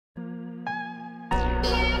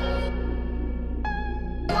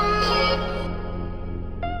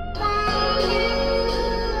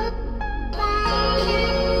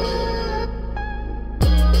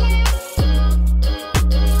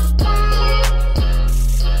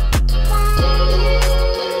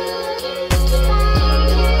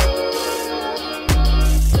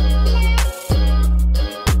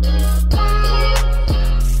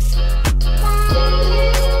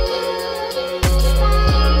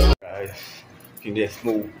King That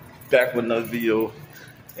Smooth back with another video,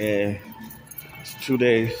 and it's 2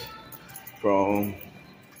 days from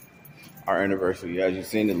our anniversary. As you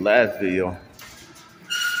seen in the last video,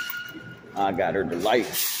 I got her the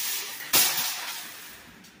lights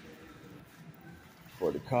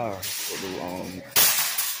for the car, for the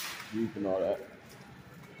Jeep and all that.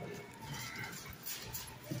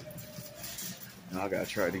 And I gotta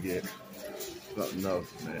try to get something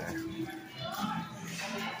else, man.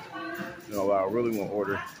 You know what I really want to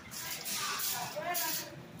order?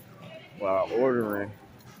 While ordering,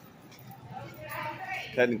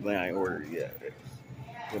 technically I ain't ordered yet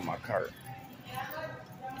with my cart.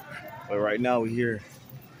 But right now we here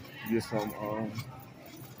to get some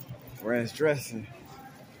ranch dressing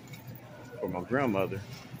for my grandmother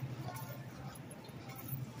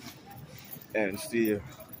and see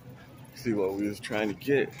what we was trying to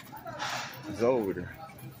get is over there.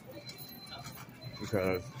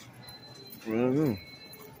 Because we don't know.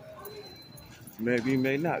 Maybe,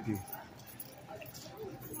 may not be.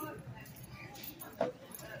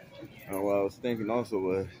 And what I was thinking also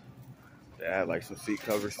was to add like some seat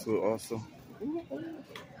covers to it also.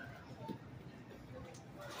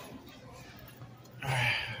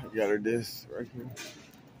 Got her this right here.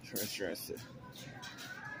 Transparency.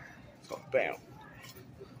 So bam.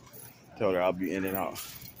 Told her I'll be in and out.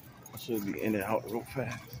 I should be in and out real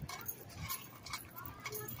fast.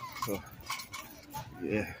 So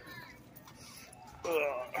yeah.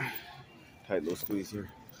 Tight little squeeze here.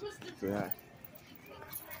 See that?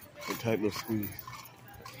 A tight little squeeze.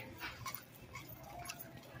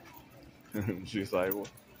 She's like, well,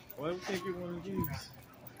 why do you think you want to use?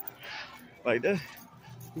 Like that?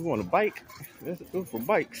 You want a bike? That's good for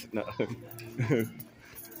bikes. No.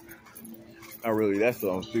 Not really. That's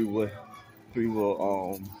a three-wheel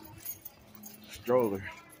stroller.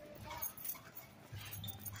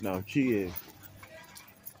 No, key is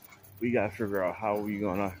we gotta figure out how we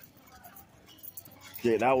gonna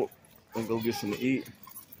get out and go get something to eat.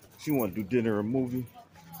 She wanna do dinner or movie.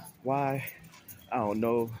 Why? I don't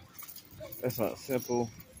know. That's not simple.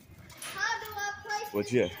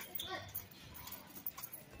 But yeah,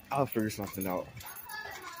 I'll figure something out.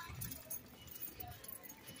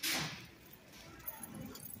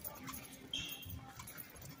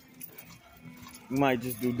 We might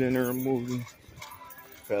just do dinner or movie.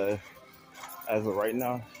 Cause as of right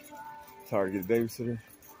now, it's hard to get a babysitter.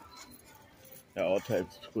 Got all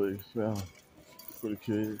types of toys for the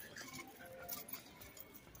kids.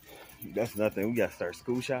 That's nothing. We gotta start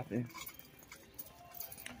school shopping.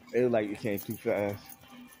 It was like it came too fast.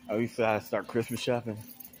 We still had to start Christmas shopping.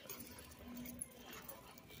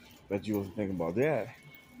 Bet you wasn't thinking about that.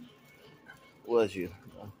 Was you?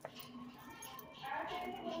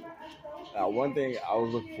 Now, one thing I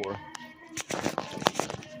was looking for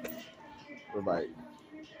was like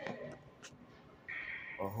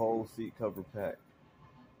a whole seat cover pack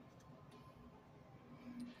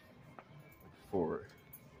for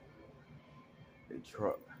a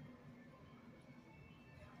truck,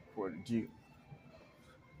 for the Jeep,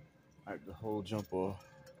 like the whole jump off.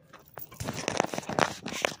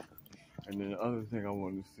 And then the other thing I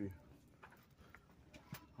wanted to see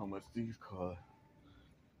how much these cost,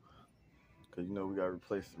 cause you know we gotta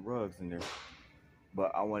replace the rugs in there.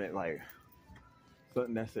 But I wanted like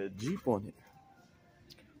something that said Jeep on it.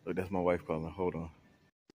 Look, that's my wife calling. Hold on.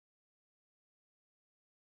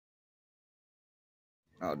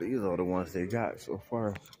 Oh, these are the ones they got so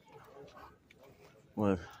far.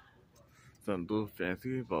 What? Something a little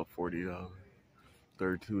fancy, about $40,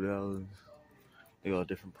 $32. They all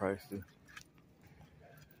different prices.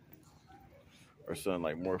 Or something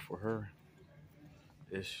like more for her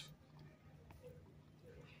ish.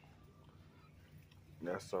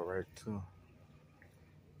 That's alright too.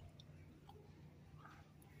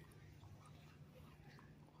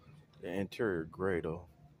 The interior gray though.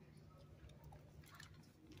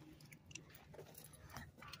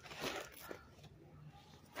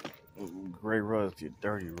 Gray rugs get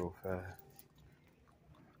dirty real fast.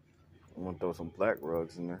 I'm gonna throw some black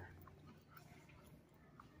rugs in there.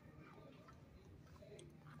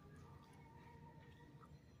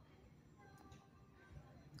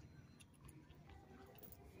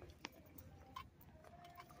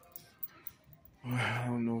 I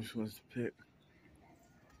don't know which ones to pick.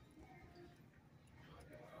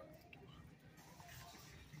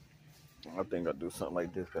 I think I'll do something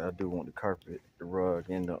like this because I do want the carpet, the rug,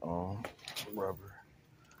 and the rubber.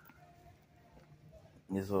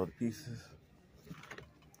 These are the pieces.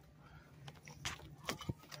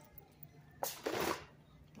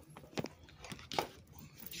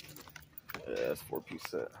 Yeah, that's 4-piece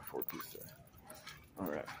set. 4-piece set. All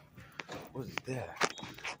right. What is that?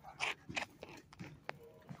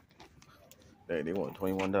 Hey, they want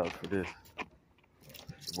 $21 for this.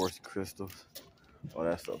 Divorce crystals. All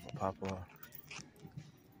that stuff will pop up.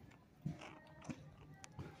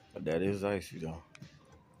 But that is icy though.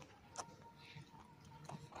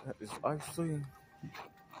 That is icy.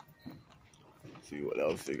 Let's see what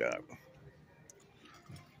else they got.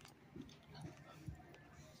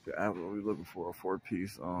 We're looking for a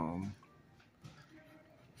 4-piece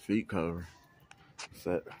seat cover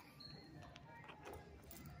set.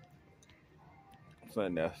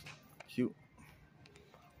 Something that's cute.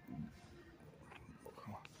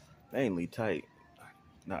 Mainly tight.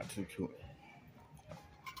 Not too cute.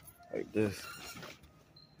 Like this.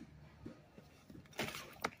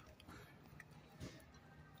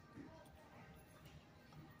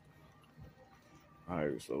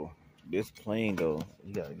 Alright, so this plane though,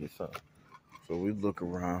 you gotta get something. So we look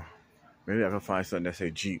around. Maybe I can find something that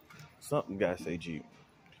say Jeep. Something gotta say Jeep.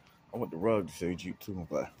 I want the rug to say Jeep too,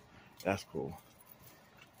 but that's cool.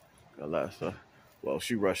 Got a lot of stuff. Well,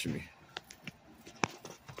 she rushing me.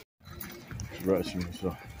 She's rushing me,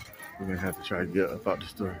 so we're gonna have to try to get up out the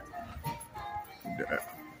store.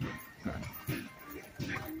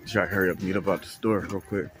 Try to hurry up and get up out the store real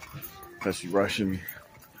quick. Because she's rushing me.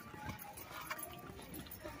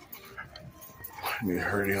 I need to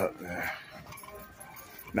hurry up, man.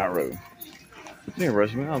 Not really. She ain't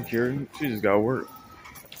rushing me. I don't care. She just got to work.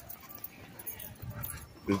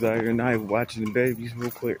 Just out here night watching the babies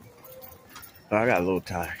real quick. But I got a little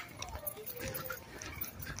time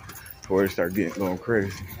before it start going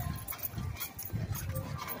crazy.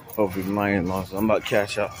 Hopefully my in-laws. I'm about to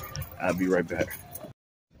catch up. I'll be right back.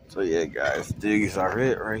 So yeah, guys, these are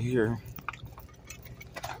it right here.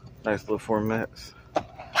 Nice little formats.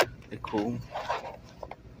 They're cool.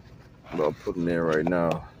 I'm about to put them in right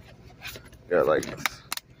now. Got like this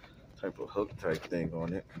type of hook type thing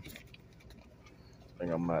on it. I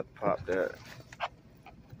think I might pop that.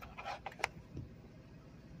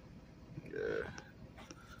 Yeah.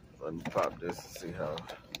 Let me pop this and see how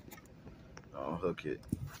I'll hook it.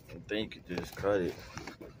 I think you just cut it.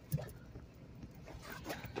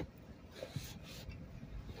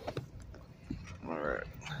 Alright.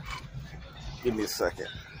 Give me a second.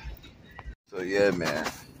 So yeah, man.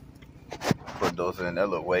 Put those in. That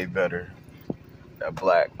look way better. That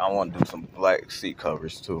black. I want to do some black seat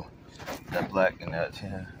covers too. That black and that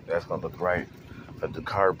tan. That's gonna look right. But the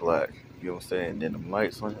car black. You know what I'm saying? And then the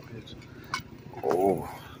lights on the picture. Oh.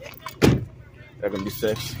 That gonna be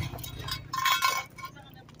sexy.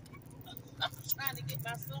 Trying to get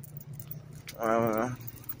myself.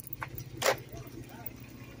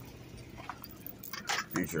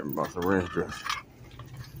 Featuring about the range dress.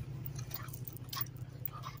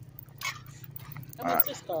 How much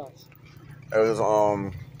this cost? It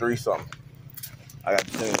was 3 something. I got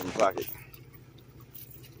the 10 in my pocket.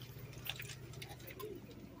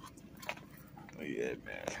 Oh yeah,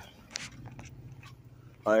 man.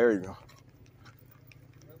 Oh, there you go.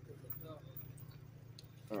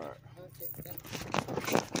 Alright.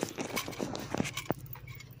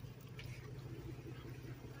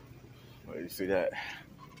 Oh, you see that?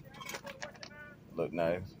 Look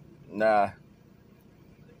nice. Nah.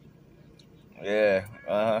 Yeah,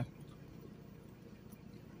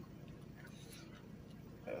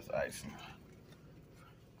 That's icy.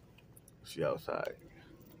 She outside.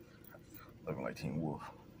 Looking like Teen Wolf.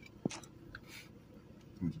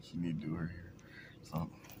 She need to do her hair.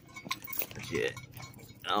 Something. But yeah.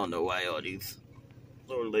 I don't know why all these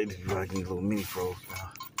little ladies be liking these little mini fros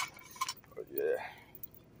now. But yeah.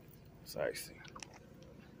 It's icy.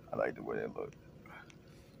 I like the way they look.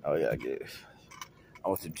 Oh yeah, I guess. I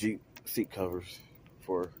want some Jeep seat covers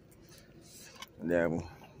for, and then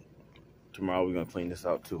tomorrow we're gonna clean this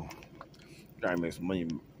out too. Trying to make some money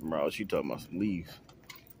tomorrow. She talking about some leaves.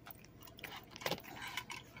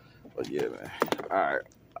 But yeah, man. Alright.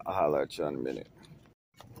 I'll holler at you in a minute.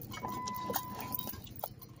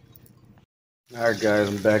 Alright guys,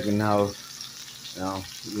 I'm back in the house. Now,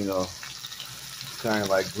 you know, kind of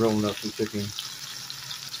like grilling up some chicken.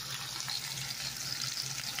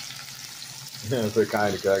 Yeah, so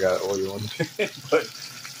kind of, I got oil on it. But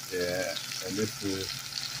yeah, and this is,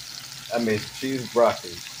 I made cheese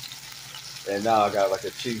broccoli. And now I got like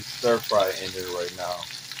a cheese stir fry in there right now.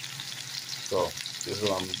 So this is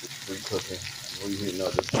what I'm re-cooking. I'm reheating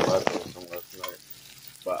up this leftovers from last night.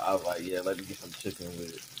 But I was like, yeah, let me get some chicken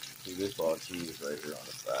with it. See, this all cheese right here on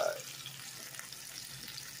the side.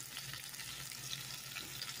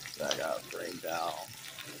 That I gotta bring down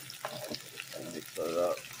and mix it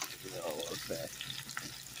up. You know what I'm saying?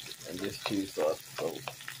 And this cheese sauce is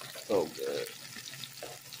so good.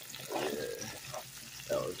 Yeah.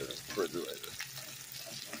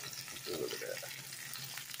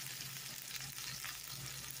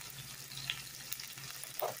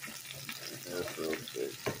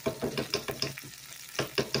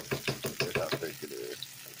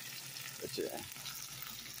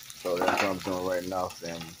 what I'm doing right now,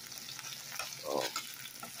 family.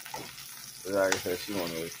 Like I said, she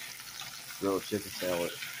wanted a grilled chicken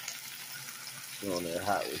sandwich. She on there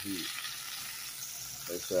hot with heat.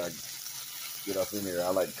 Make sure I get up in there. I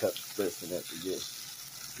like to cut the slits in it to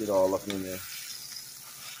get all up in there.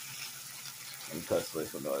 And cut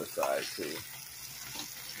slits on the other side too.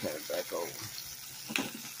 Turn it back over.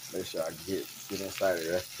 Make sure I get inside of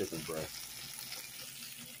there. That's chicken breast.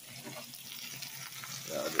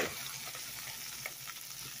 Yeah, I just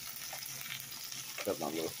cut my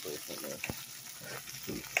little slits in there.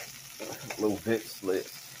 Little vent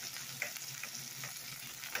slits.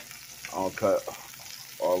 I don't cut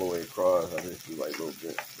all the way across. I just do like little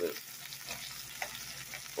vent slits.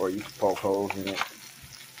 Or you can poke holes in it.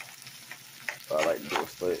 But I like to do a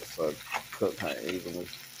slit so it cook kind of evenly.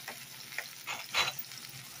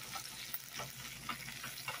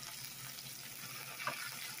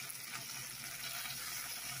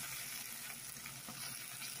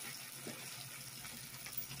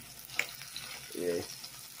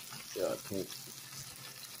 Yeah, I think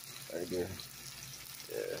right there.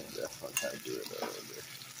 Yeah, that's what I'm trying to do it over there.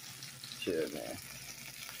 Chill, man.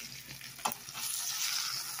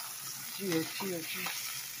 Chill.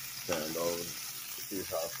 Turn it over. See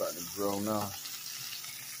how it's starting to grow now.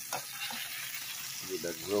 Get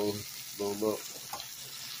that grow roll up.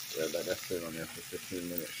 Yeah, let that sit on there for 15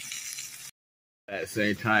 minutes. At the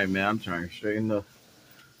same time, man, I'm trying to straighten up.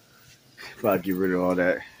 About to get rid of all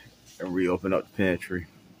that and reopen up the pantry.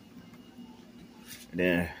 And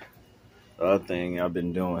then the other thing I've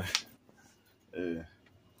been doing is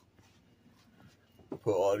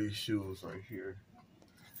put all these shoes right here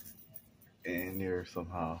in there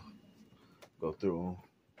somehow. Go through them.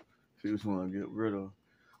 See which one I get rid of.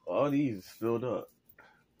 All these is filled up.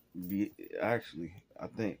 Actually, I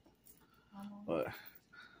think. But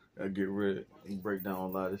I get rid and break down a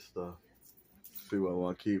lot of this stuff. See what I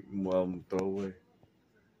want to keep and what I'm going to throw away.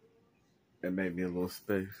 And make me a little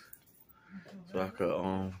space. So I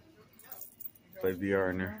could play VR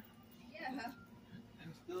in there.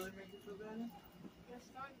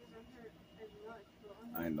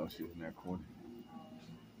 I didn't know she was in that corner.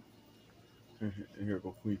 Here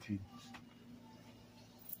go Queen T.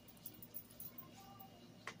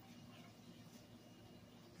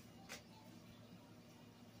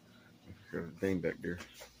 There's a thing back there.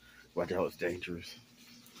 Watch out, it's dangerous.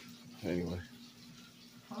 Anyway.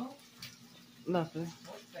 Huh? Nothing.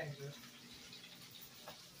 What's dangerous?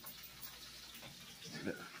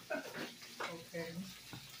 Okay.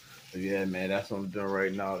 Yeah, man, that's what I'm doing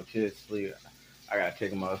right now. The kids sleep. I gotta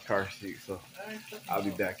take them out of the car seat, so I'll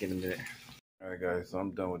be back in a minute. Alright, guys, so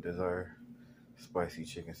I'm done with this spicy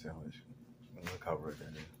chicken sandwich. Look how red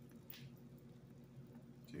that is.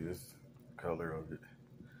 See this color of it.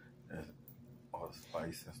 There's all the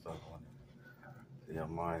spice and stuff on it. See how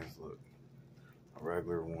mine's look. A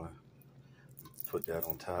regular one. Put that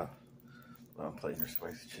on top. But I'm plating their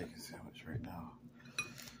spicy chicken sandwich right now.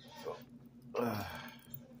 So,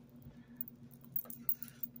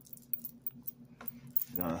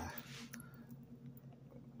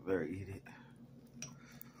 better eat it.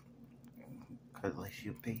 Cut like she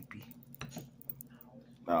a baby.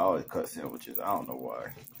 I always cut sandwiches. I don't know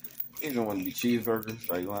why. Even when you cheeseburgers,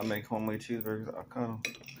 like when I make homemade cheeseburgers, I cut them.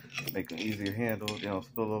 Make them easier to handle. They don't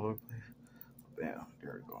spill all over the place. Bam.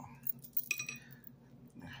 There we go.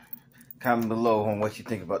 Comment below on what you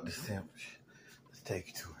think about this sandwich. Let's take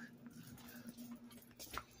it to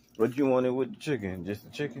it. What you wanted with the chicken? Just the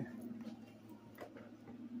chicken?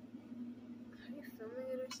 Are you filming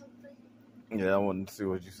it or something? Yeah, I wanted to see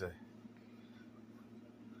what you say.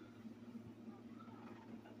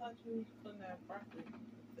 I thought you was putting that broccoli.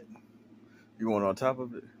 You want on top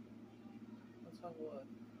of it? On top of what?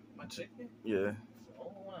 My chicken? Yeah. The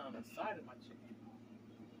only one on the side of my chicken.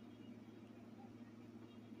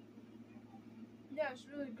 Yeah, it's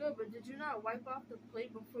really good, but did you not wipe off the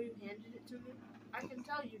plate before you handed it to me? I can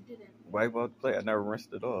tell you didn't. Wipe out the plate? I never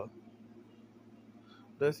rinsed it off.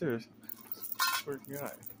 That's serious. Freaking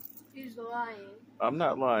guy. He's lying. I'm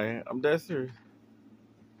not lying. I'm dead serious.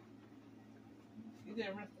 You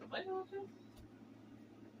didn't rinse the plate off too?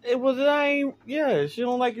 It was, yeah, she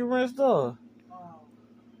don't like it rinsed off. Oh.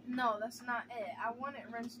 No, that's not it. I want it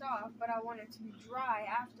rinsed off, but I want it to be dry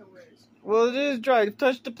afterwards. Well, it is dry.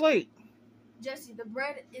 Touch the plate. Jesse, the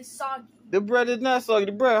bread is soggy. The bread is not soggy.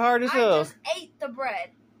 The bread hard as hell. I just ate the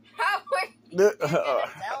bread. How are you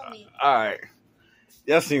gonna tell me? Alright.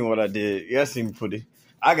 Y'all seen what I did. Y'all seen me put it.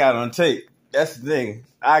 I got it on tape. That's the thing.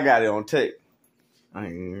 I got it on tape. I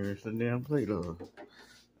ain't even rinsed the damn plate off.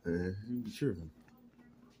 You be tripping.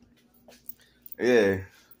 Yeah.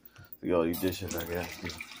 See all these dishes I got.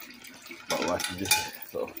 washing dishes.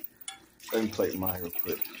 So let me plate mine real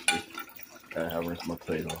quick. I rinse my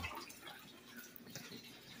plate off.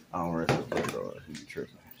 I don't rinse the plate off. You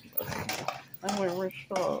tripping. I went rinse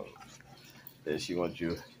it off. Then she wants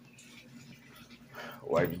you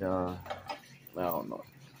wipe it down. I don't know.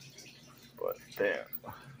 But damn.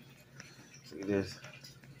 See this?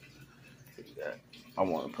 See that? I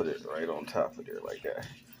want to put it right on top of there like that.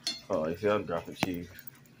 Oh, you see I'm dropping cheese.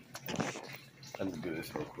 Let me do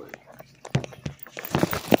this real quick.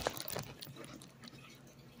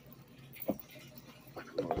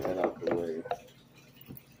 Move that out the way.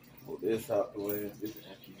 Move this out the way. This is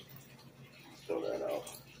empty. Throw that out.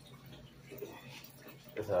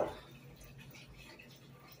 That's how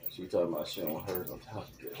she talking about she don't want hers on top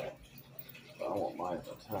of it. But I want mine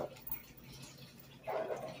on top.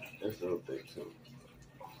 It's a little big too.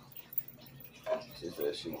 She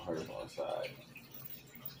said she want hers on the side.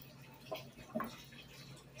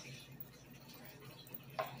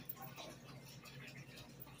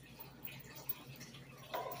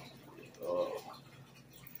 Oh,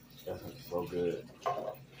 that's so good.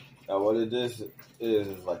 Now what it is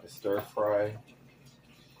like a stir fry.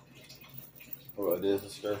 Well, it is a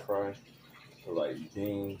stir fry. So like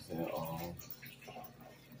beans and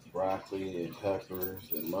broccoli and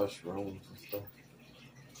peppers and mushrooms and stuff.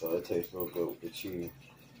 So it tastes real good with the cheese.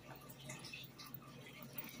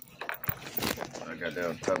 I got that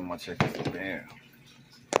on top of my chicken. So damn.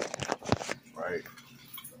 Right.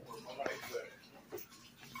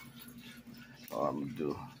 All I'm gonna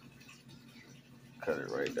do, cut it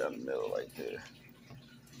right down the middle like this.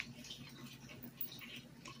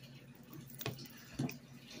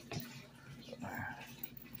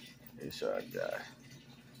 Make sure I got.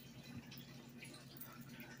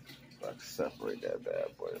 So I can separate that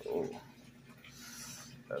bad boy. Oh,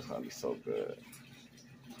 that's gonna be so good.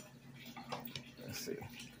 Let's see.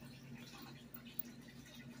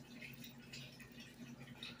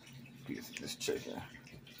 Piece of this chicken,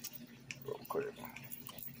 real quick.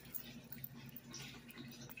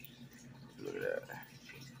 Look at that.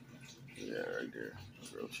 Yeah, right there.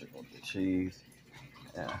 Grilled chicken with the cheese.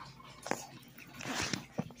 Yeah.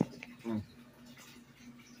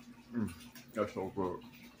 That's so good.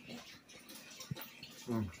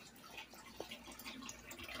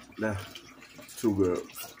 That's too good.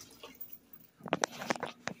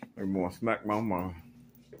 Everyone smack my mom.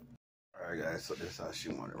 Alright guys, so this is how she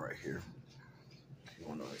want it right here. She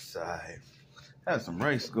want on the side. Had some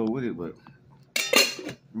rice to go with it, but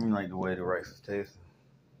I don't like the way the rice is tasting.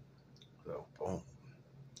 So boom.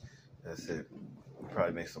 That's it. We'll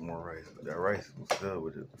probably make some more rice. But that rice was good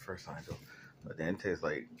with it the first time though. But then it tastes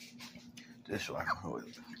like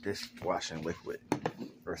dishwashing liquid.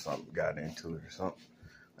 Or something got into it or something.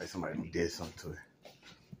 Like somebody did something to it.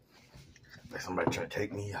 Like somebody tried to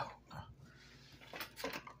take me out.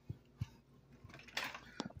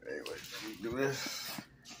 Anyway, let me do this.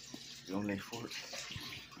 Donate for it.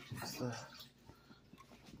 Stuff.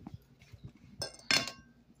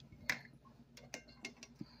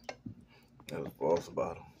 That was false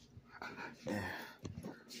bottle. Yeah.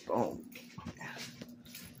 Boom.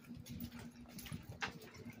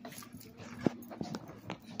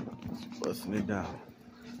 Busting it down.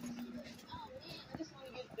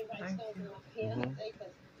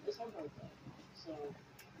 It's her birthday, so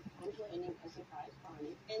I'm planning a surprise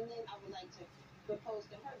party, and then I would like to propose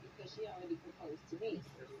to her because she already proposed to me,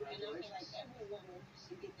 and I feel like every woman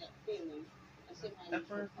should get that feeling of somebody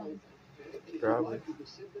proposing. Probably.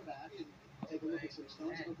 Take a look at some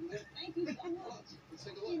stones. Thank you so much.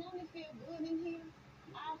 You know, it feels good in here.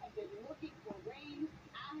 I have been looking for rain.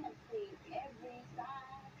 I have seen every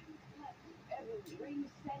side, every ring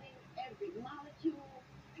setting, every molecule.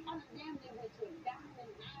 I damn near went to a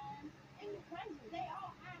diamond mine, and the prices they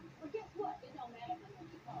all high. But guess what? It don't matter how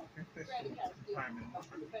much it costs. Granny got to steal up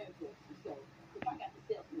from the bankruptcy. So if I got to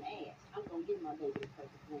sell some ass, I'm gonna give my baby the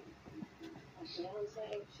perfect ring. My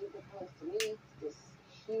fiance, she proposed to me this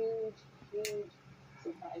huge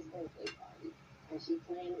surprise birthday party, and she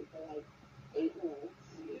planned it for like 8 months.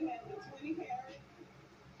 You have the 20 carat.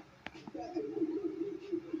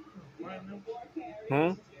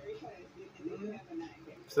 Very classy, and then you have a 9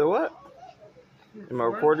 carat. So what? Am I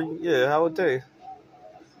recording? Yeah, how it taste?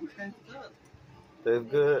 Tastes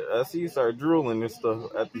good. I see you start drooling and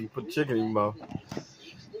stuff after you put chicken in your mouth.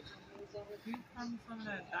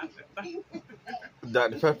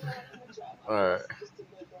 Dr. Pepper? Alright.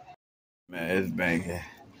 Man, it's banging.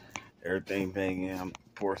 Everything banging. I'm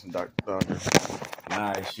pouring some Dr. Thunder.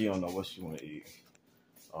 Nah, she don't know what she want to eat.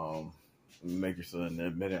 Make her son in a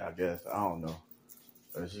minute, I guess. I don't know.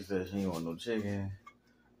 But she said she don't want no chicken.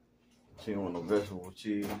 She don't want no vegetable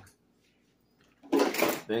cheese.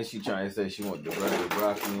 Then she trying to say she want the regular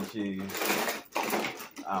broccoli and cheese.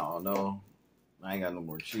 I don't know. I ain't got no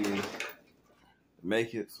more cheese to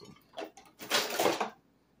make it, so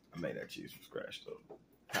I made that cheese from scratch though.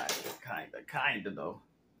 Kinda though.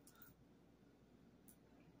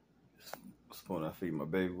 Spoon I feed my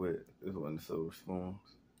baby with is one of the silver spoons.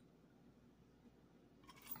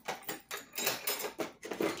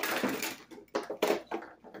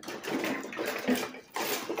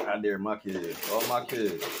 I dare my kids, all my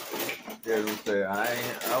kids, dare them say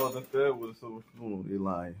I wasn't fed with a silver spoon. You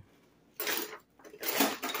lying.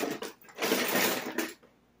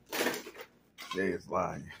 They is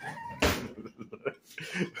lying.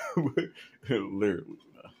 Literally.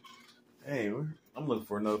 Hey, I'm looking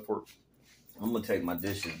for another fork. I'm gonna take my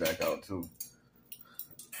dishes back out too.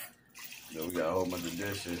 You know, we got a whole bunch of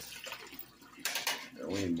dishes.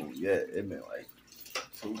 And we ain't moved yet. It been like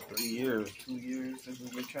 2 years since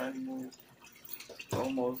we've been trying to move.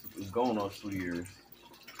 Almost, it's going on 2 years.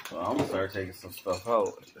 So I'm gonna start taking some stuff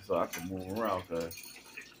out so I can move around. Cause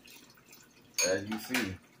as you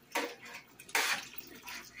see,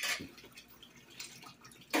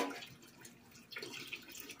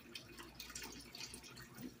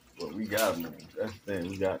 but we gotta move. That's the thing,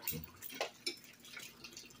 we got to.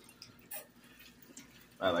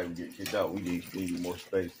 Not like we get kicked out. We need more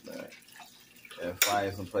space, man. And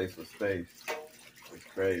find some place for space. It's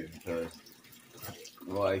crazy because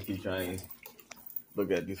I keep trying to look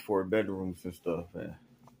at these 4 bedrooms and stuff, and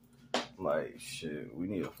like shit, we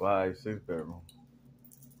need a 5, 6 bedroom.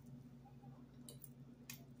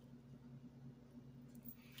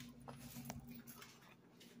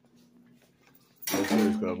 Let's see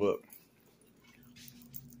what's come up.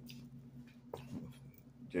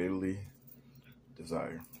 Jada Lee,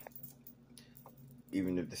 Desire.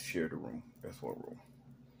 Even if they share the room, that's 1 room.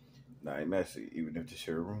 Now, ain't messy. Even if they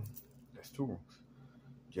share a room, that's 2 rooms.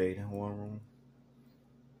 Jade in 1 room.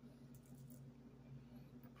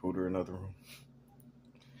 Pooter another room.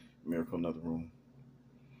 Miracle another room.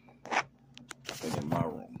 And then my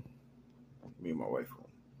room. Me and my wife room.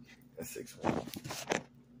 That's 6 rooms.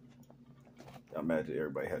 I imagine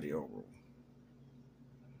everybody had their own room.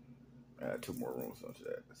 I had 2 more rooms after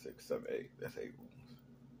that. 6, 7, 8. That's 8 rooms.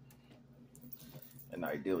 And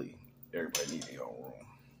ideally, everybody needs their own room.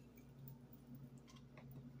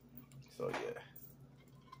 So yeah.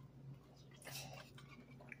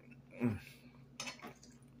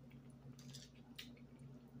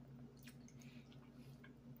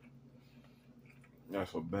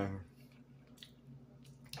 That's a banger.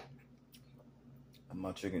 And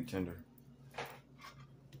my chicken tender.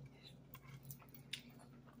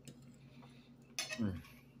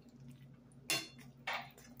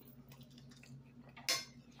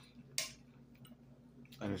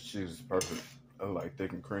 And this cheese is perfect. I like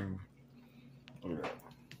thick and creamy. Look at that.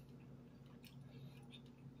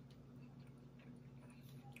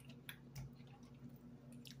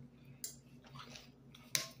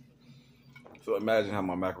 So imagine how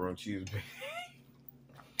my macaroni and cheese be.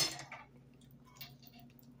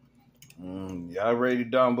 Y'all rate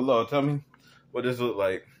it down below. Tell me what this look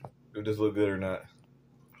like. If this look good or not.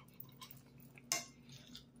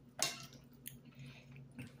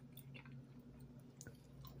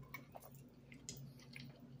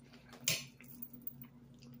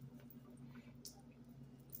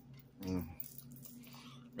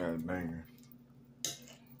 That's banger.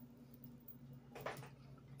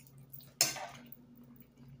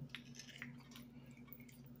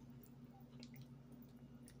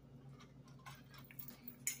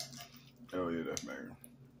 Oh yeah, that's banger.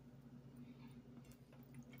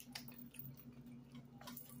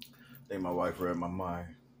 I think my wife read my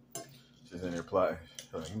mind. She's in there plotting.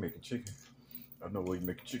 She's like, you making chicken. I know what you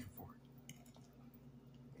making chicken for.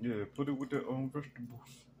 Yeah, put it with the vegetables.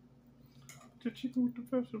 The chicken with the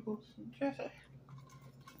vegetables. Yes.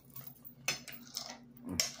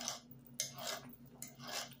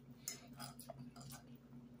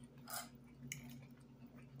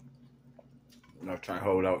 I'm not trying to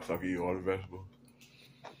hold out so I can eat all the vegetables.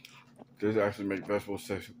 This actually make vegetables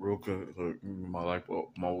taste real good. Look, my life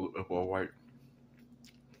up all white.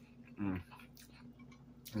 Another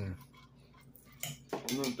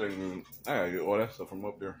thing, I gotta get all that stuff from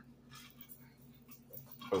up there.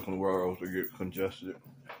 Because where else to get congested.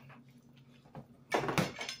 So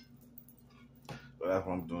that's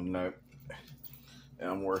why I'm doing that. And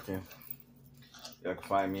I'm working. Y'all can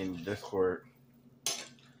find me in the Discord.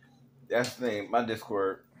 That's the thing, my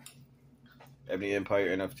Discord, Ebony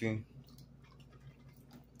Empire NFT.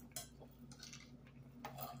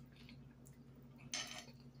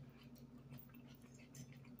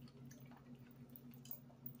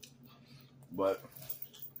 But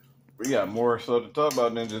We got more stuff to talk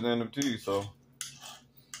about than just NFT, so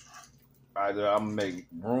either I'm gonna make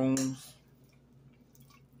rooms,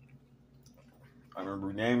 I'm gonna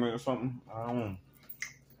rename it or something. I don't know.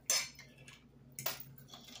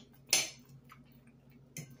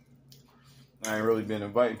 I ain't really been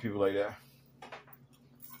inviting people like that.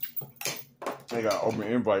 I got open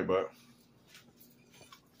invite, but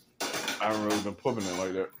I haven't really been pumping it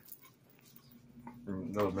like that.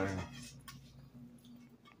 No, man.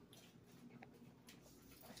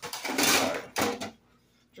 Alright.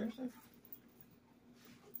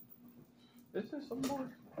 Is there some more?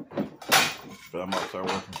 But I'm about to start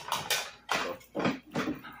working.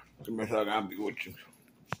 So, make sure I gotta be with you.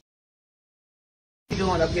 What you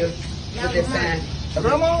doing up here with this sign?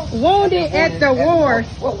 Wounded at the war,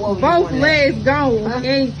 both legs gone,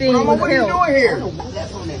 anything Grandma, was what are you help. doing here?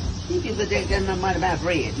 That's on there. These people ain't got no money about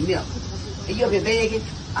bread, milk. And you up here begging?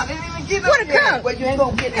 I didn't even get What a cup! Well, you ain't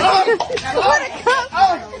gonna get that. What a cup!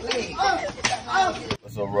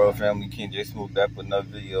 What's up, Royal Family? King J Smooth back with another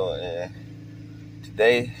video, and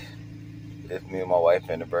today is me and my wife's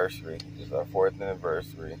anniversary. It's our 4th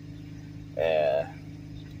anniversary, and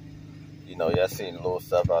you know, y'all seen the little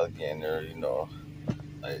stuff I was getting there, you know,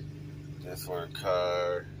 like this for the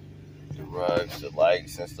car, the rugs, the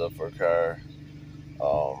lights and stuff for the car.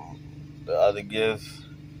 The other gifts,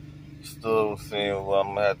 still seeing what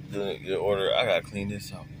I'm gonna have to do in the order. I gotta clean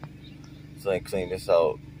this out. So I clean this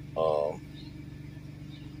out.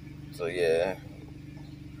 So yeah,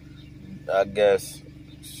 I guess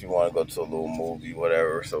she want to go to a little movie,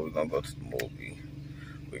 whatever. So we're gonna go to the movie.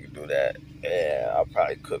 We can do that, and I'll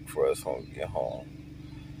probably cook for us when we get home.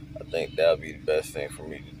 I think that'll be the best thing for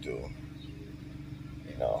me to do,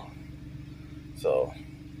 you know. So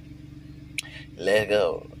let's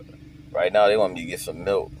go. Right now they want me to get some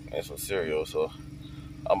milk and some cereal, so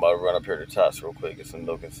I'm about to run up here to Tots real quick, get some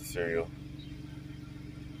milk and some cereal.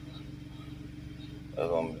 That's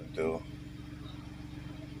what I'm gonna do.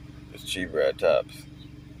 It's cheaper at Tops.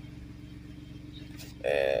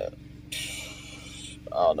 And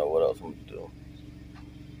I don't know what else I'm gonna do.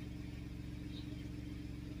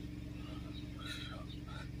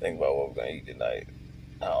 Think about what we're gonna eat tonight.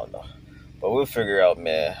 I don't know. But we'll figure out,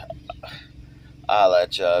 man. I'll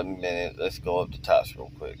let y'all in a minute. Let's go up to Tops real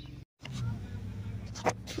quick.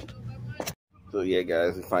 So yeah,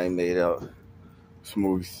 guys, we finally made out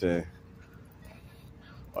Smoothie Stand.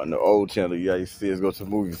 On the old channel, you guys see us go to the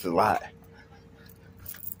movies a lot.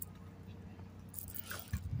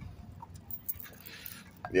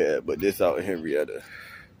 Yeah, but this out in Henrietta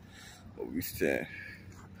movie stand.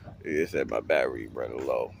 It said my battery running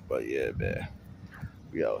low, but yeah, man,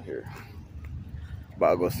 we out here.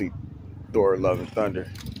 About to go see Thor: Love and Thunder.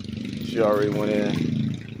 She already went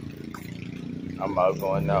in. I'm about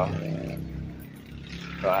going now.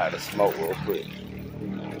 So I had to smoke real quick.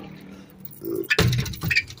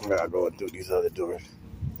 I gotta go through these other doors.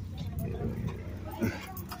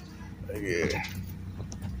 Yeah.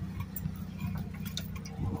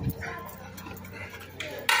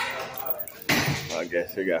 I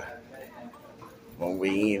guess we got one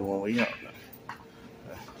way in, one way out.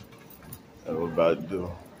 That's what we're about to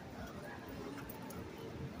do.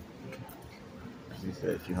 She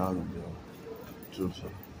said she hungry, too, so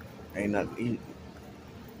ain't nothing to eat.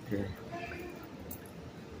 Here.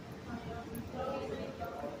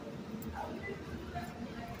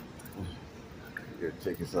 Your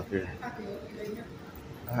tickets up here.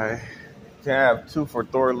 Alright. Can I have 2 for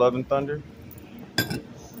Thor: Love and Thunder?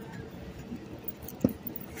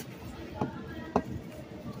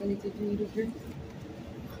 Anything to eat or drink?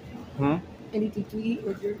 Anything to eat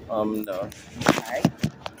or drink? No. Alright.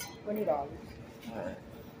 $20. Alright.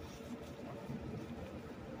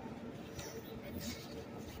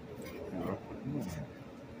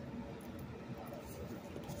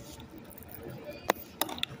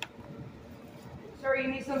 Sir, you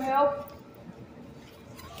need some help?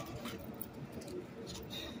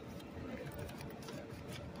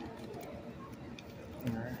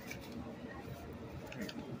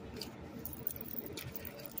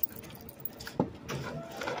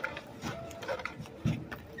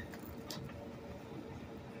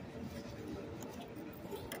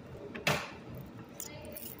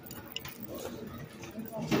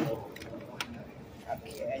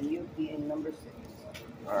 Okay, and you'll be in number 6.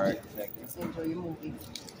 Alright, thank you. Let's enjoy your movie.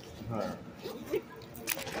 Alright.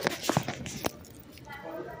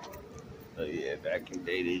 So yeah, back in the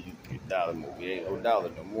day, they used to get dollar movie. Ain't no dollar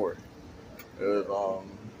no more. It was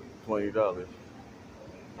 $20.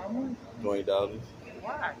 How much? $20.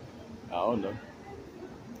 Why? I don't know.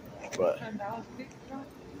 But $10 ticket?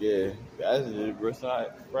 yeah, that's the price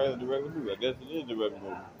of the regular movie. I guess it is the regular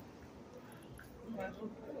movie.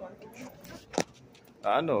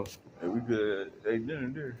 I know. And we could eat dinner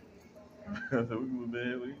there. So we could be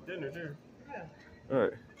able to eat dinner there. Yeah. All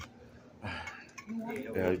right.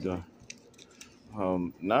 Yeah, how you doing?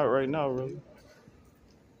 Not right now, really.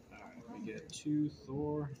 Alright, we get 2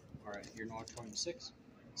 Thor. Alright, you're North 26.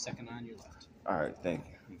 Second on your left. All right, thank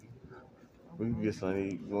you. We can get something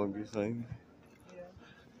to eat. You want to get something? Yeah.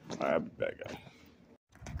 All right, I'll be back, guys.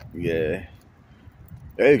 Yeah.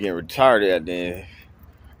 They getting retarded at the end.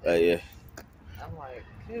 Yeah. I'm like,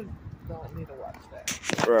 kids don't need to watch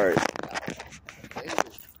that. Right. They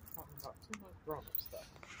just talking about too much grown-up stuff.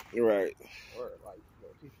 Right. Or like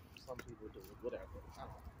what some people do, whatever. I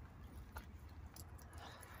don't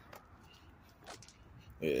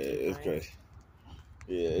know. Yeah, it's crazy.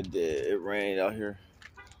 Yeah, it did. It rained out here.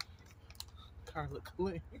 Car look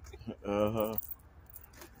clean. Uh-huh.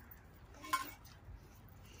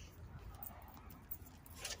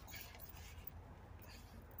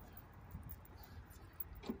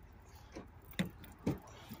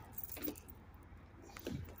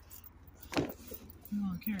 You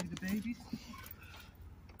want to carry the babies?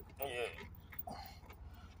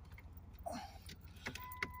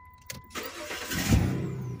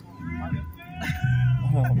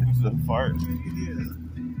 It's a fart.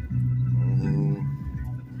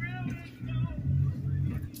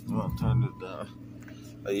 I'll turn it down.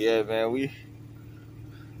 Yeah, man, we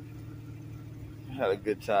had a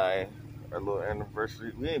good time. Our little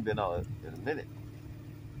anniversary. We ain't been out in a minute.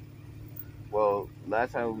 Well,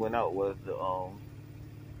 last time we went out was the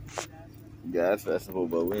Gas Festival,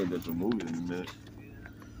 but we ain't been to movies in a minute.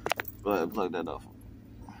 Go ahead, plug that off.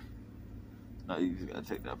 No, you just gotta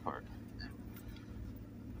take that part.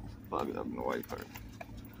 Plug it up in the white part.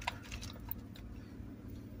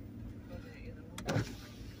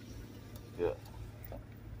 Yeah.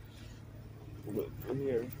 Look in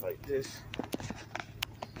here like this.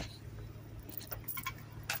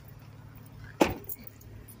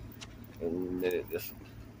 In a minute, just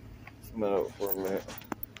smell it for a minute.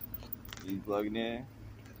 You plug it in.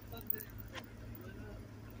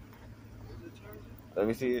 Let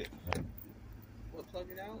me see it. What, plug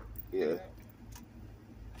it out? Yeah.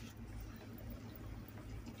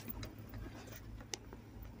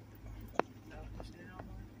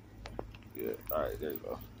 Yeah. All right. There you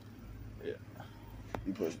go. Yeah.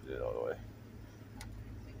 You pushed it all the way.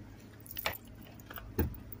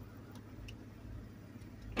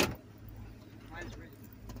 Mine's red.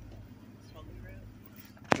 It's totally red.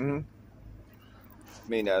 I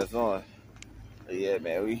mean, that's on. Yeah,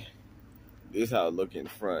 man. This is how it look in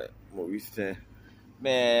front when we stand.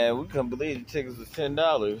 Man, we couldn't believe the tickets was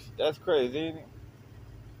 $10. That's crazy, ain't it?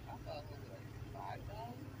 I thought it was like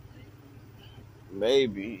 $5.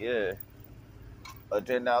 Maybe, yeah.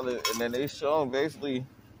 $10, and then they show them basically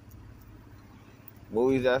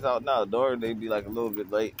movies that's out now. Or they be like a little bit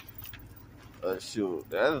late. Shoot,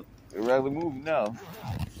 that's a regular movie now.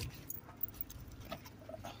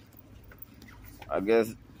 I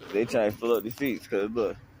guess they trying to fill up the seats because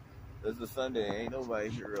look, it's a Sunday, ain't nobody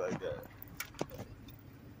here like that.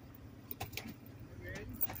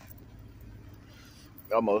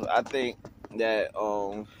 Almost, I think that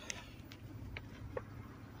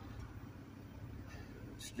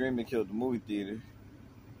streaming killed the movie theater.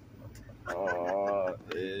 Oh,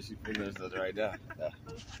 yeah, she finished us right now.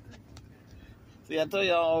 See, I told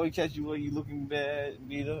y'all I always catch you when you looking bad,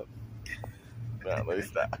 beat up. Nah, let me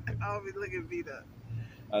stop. I'll be looking beat up.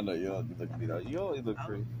 I know you don't be looking beat up. You always look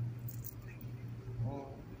pretty.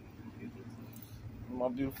 My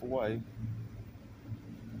beautiful wife.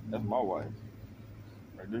 That's my wife.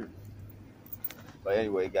 Right there. But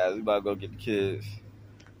anyway, guys, we about to go get the kids.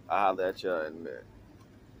 I'll holler at y'all in a minute.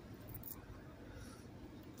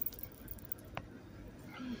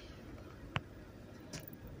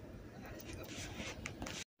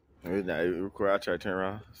 Now, record, I'll try to turn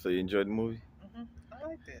around. So you enjoyed the movie? I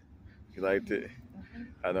liked it. You liked it?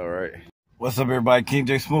 I know, right? What's up, everybody? King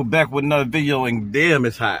J Smooth back with another video, and damn,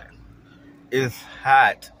 it's hot. It's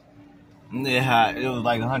hot. It's hot. It was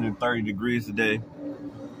like 130 degrees today.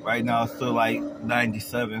 Right now, it's still like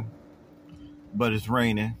 97, but it's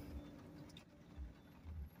raining.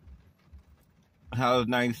 How is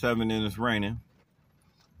 97 and it's raining?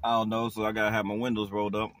 I don't know, so I gotta have my windows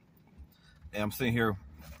rolled up. And I'm sitting here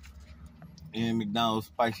eating McDonald's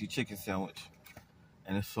spicy chicken sandwich,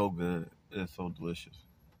 and it's so good. It's so delicious.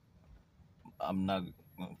 I'm not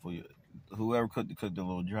going for you. Whoever cooked it a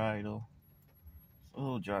little dry though. It's a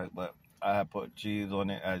little dry, but I have put cheese on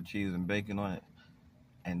it. I had cheese and bacon on it,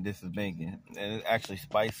 and this is bacon, and it's actually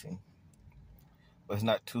spicy, but it's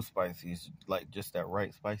not too spicy. It's like just that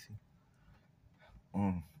right spicy.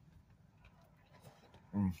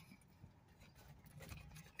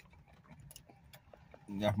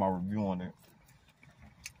 That's my review on it.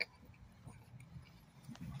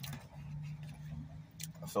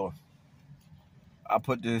 So I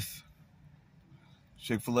put this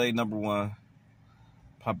Chick-fil-A number 1,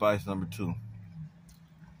 Popeyes number 2.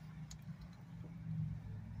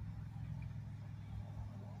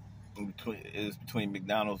 It's between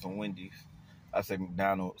McDonald's and Wendy's. I say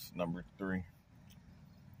McDonald's number 3.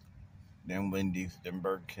 Then Wendy's, then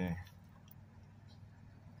Burger King.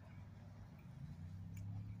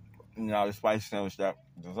 Now the spicy sandwich that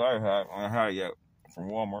Desire had, I haven't had it yet from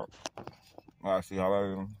Walmart. I'll see how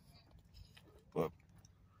that is. But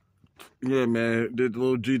yeah, man, did the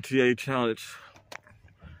little GTA challenge.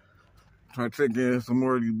 Trying to take in some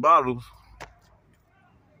more of these bottles.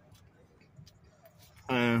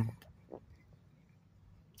 And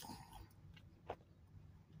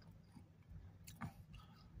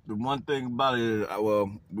the one thing about it is,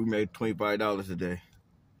 well, we made $25 a day.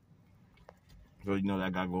 So you know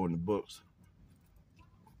that gotta go in the books.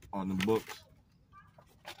 On the books.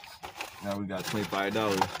 Now we got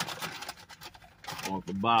 $25 off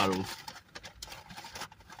the bottles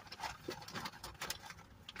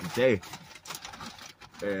a day.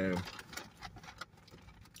 And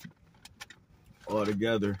all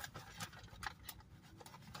together,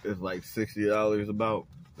 it's like $60 about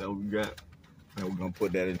that we got. And we're gonna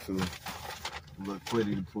put that into the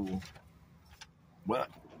liquidity pool. But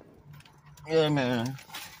yeah, man,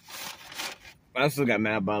 I still got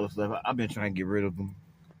mad bottles left. I've been trying to get rid of them.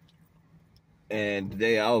 And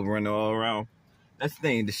today I was running all around. That's the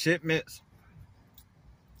thing, the shipments.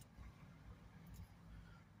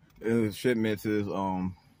 Shipments is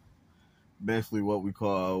basically what we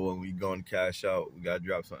call when we go and cash out. We gotta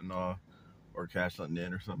drop something off or cash something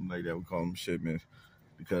in or something like that. We call them shipments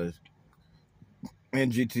because in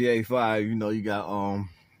GTA 5, you know, you got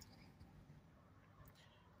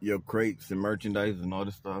your crates and merchandise and all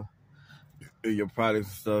this stuff, your products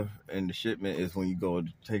and stuff, and the shipment is when you go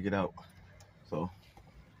and take it out. So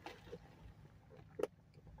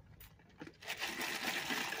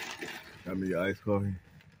got me iced coffee.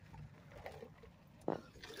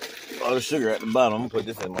 All the sugar at the bottom. I'm gonna put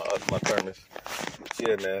this in my thermos.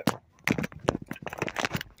 Yeah, man.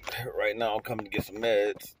 Right now I'm coming to get some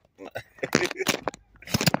meds.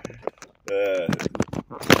 Yeah,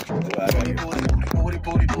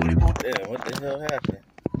 what the hell happened?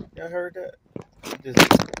 Y'all heard that? Just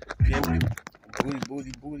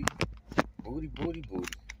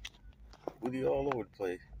booty all over the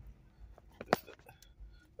place.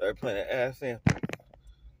 They're playing an ass anthem.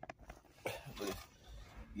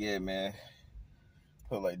 Yeah, man.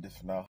 Put it like this for now.